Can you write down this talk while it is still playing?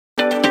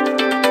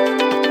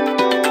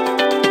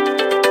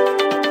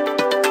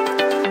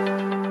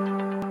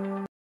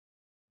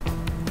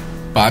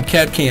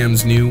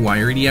BobCAD-CAM's new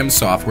Wire EDM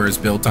software is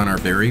built on our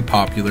very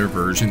popular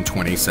version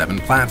 27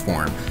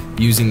 platform,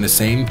 using the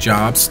same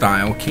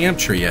job-style CAM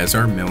tree as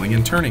our milling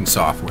and turning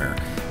software.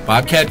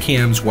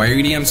 BobCAD-CAM's Wire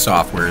EDM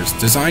software is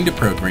designed to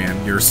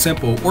program your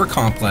simple or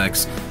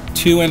complex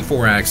 2- and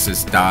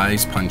 4-axis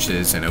dies,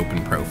 punches, and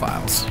open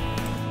profiles.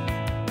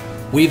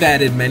 We've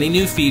added many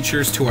new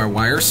features to our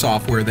wire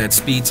software that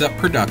speeds up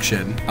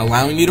production,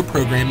 allowing you to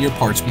program your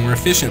parts more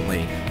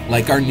efficiently,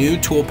 like our new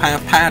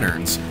toolpath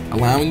patterns,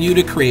 allowing you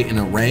to create an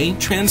array,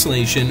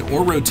 translation,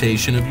 or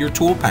rotation of your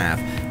toolpath,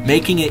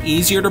 making it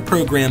easier to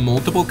program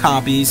multiple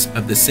copies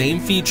of the same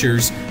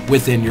features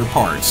within your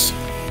parts.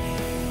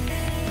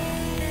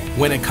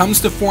 When it comes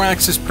to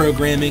 4-axis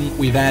programming,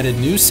 we've added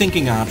new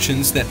syncing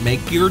options that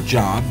make your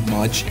job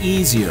much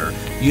easier.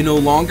 You no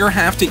longer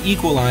have to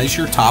equalize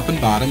your top and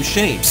bottom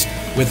shapes.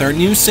 With our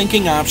new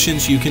syncing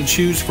options, you can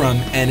choose from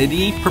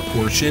entity,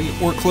 proportion,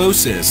 or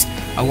closest,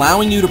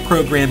 allowing you to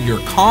program your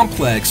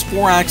complex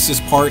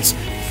 4-axis parts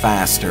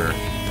faster.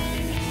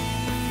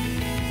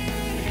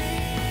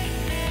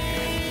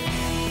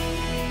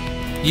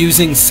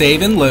 Using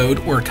save and load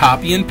or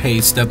copy and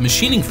paste of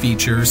machining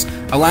features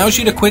allows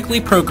you to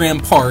quickly program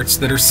parts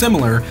that are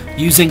similar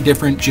using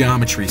different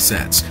geometry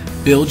sets.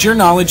 Build your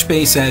knowledge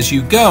base as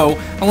you go,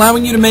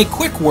 allowing you to make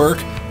quick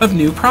work of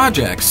new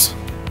projects.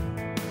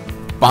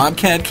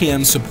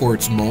 BobCAD-CAM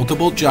supports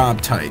multiple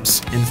job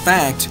types. In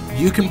fact,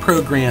 you can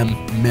program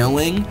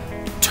milling,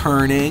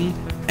 turning,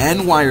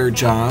 and wire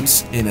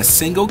jobs in a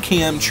single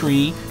CAM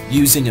tree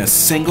using a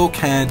single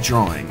CAD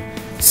drawing.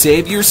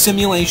 Save your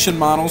simulation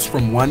models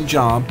from one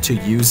job to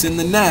use in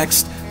the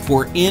next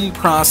for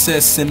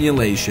in-process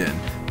simulation,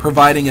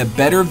 providing a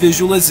better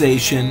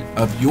visualization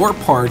of your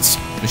parts'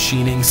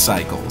 machining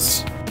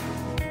cycles.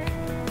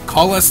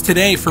 Call us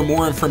today for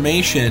more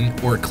information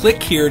or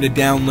click here to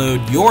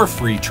download your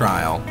free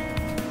trial.